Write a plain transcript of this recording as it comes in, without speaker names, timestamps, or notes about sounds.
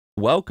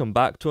Welcome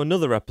back to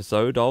another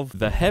episode of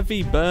the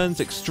Heavy Burns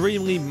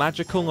Extremely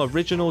Magical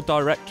Original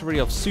Directory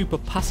of Super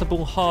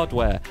Passable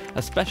Hardware,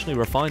 a specially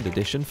refined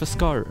edition for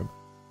Skyrim,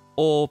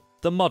 or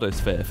the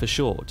Modosphere for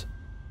short.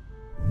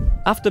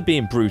 After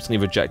being brutally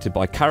rejected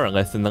by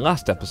Karolith in the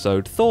last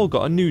episode, Thor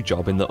got a new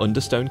job in the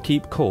Understone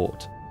Keep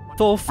court.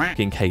 Thor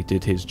fucking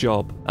hated his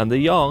job, and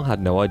the Jarl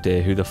had no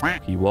idea who the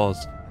fuck he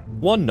was.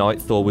 One night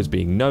Thor was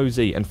being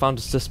nosy and found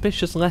a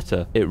suspicious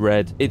letter. It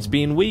read, "It's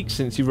been weeks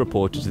since you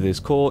reported to this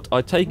court,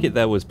 I take it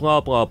there was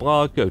blah blah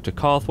blah, go to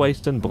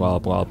Karthwaste and blah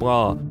blah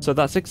blah." So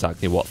that's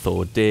exactly what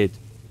Thor did.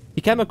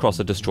 He came across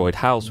a destroyed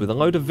house with a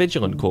load of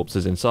vigilant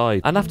corpses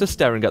inside, and after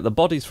staring at the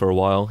bodies for a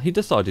while, he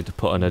decided to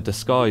put on a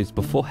disguise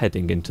before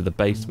heading into the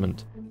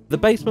basement. The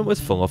basement was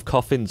full of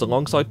coffins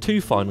alongside two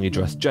finely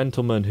dressed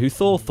gentlemen who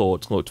Thor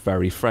thought looked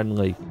very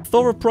friendly.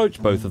 Thor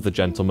approached both of the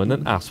gentlemen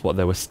and asked what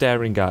they were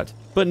staring at,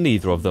 but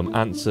neither of them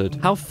answered.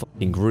 How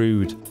fucking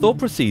rude. Thor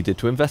proceeded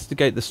to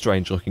investigate the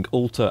strange looking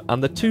altar,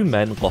 and the two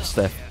men lost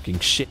their fucking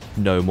shit.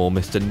 No more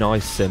Mr.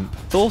 Nice Simp.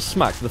 Thor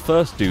smacked the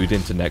first dude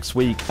into next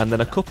week, and then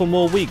a couple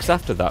more weeks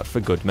after that for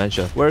good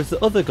measure, whereas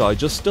the other guy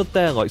just stood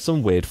there like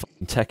some weird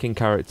fucking Tekken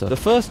character. The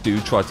first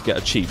dude tried to get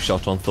a cheap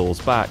shot on Thor's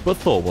back, but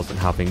Thor wasn't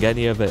having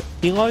any of it.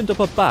 He lined up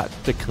a bat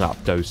to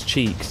clap those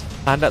cheeks,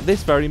 and at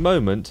this very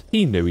moment,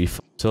 he knew he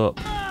fucked up.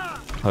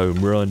 Home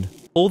run.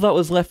 All that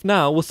was left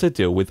now was to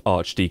deal with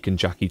Archdeacon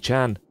Jackie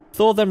Chan.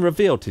 Thor then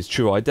revealed his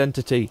true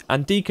identity,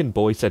 and Deacon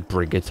Boy said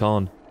bring it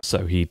on.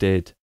 So he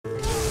did.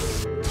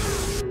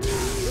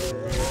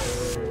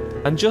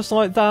 And just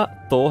like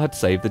that, Thor had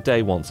saved the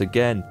day once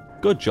again.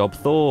 Good job,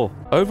 Thor.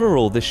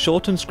 Overall, this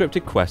short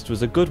unscripted quest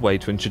was a good way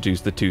to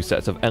introduce the two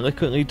sets of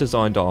elegantly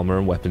designed armour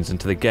and weapons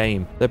into the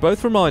game. They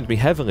both remind me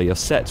heavily of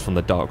sets from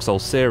the Dark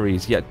Souls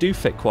series, yet do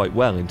fit quite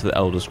well into the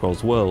Elder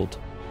Scrolls world.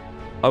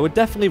 I would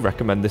definitely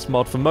recommend this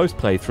mod for most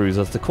playthroughs,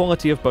 as the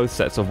quality of both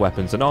sets of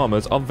weapons and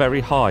armours are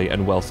very high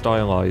and well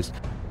stylised.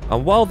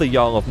 And while the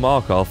Jarl of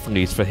Markarth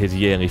leaves for his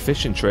yearly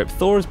fishing trip,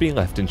 Thor has been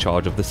left in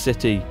charge of the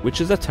city,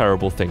 which is a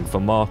terrible thing for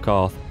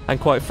Markarth, and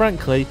quite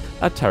frankly,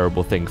 a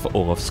terrible thing for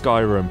all of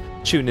Skyrim.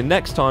 Tune in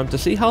next time to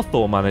see how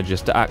Thor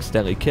manages to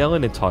accidentally kill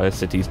an entire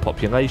city's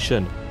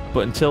population.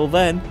 But until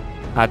then,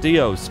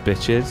 adios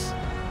bitches.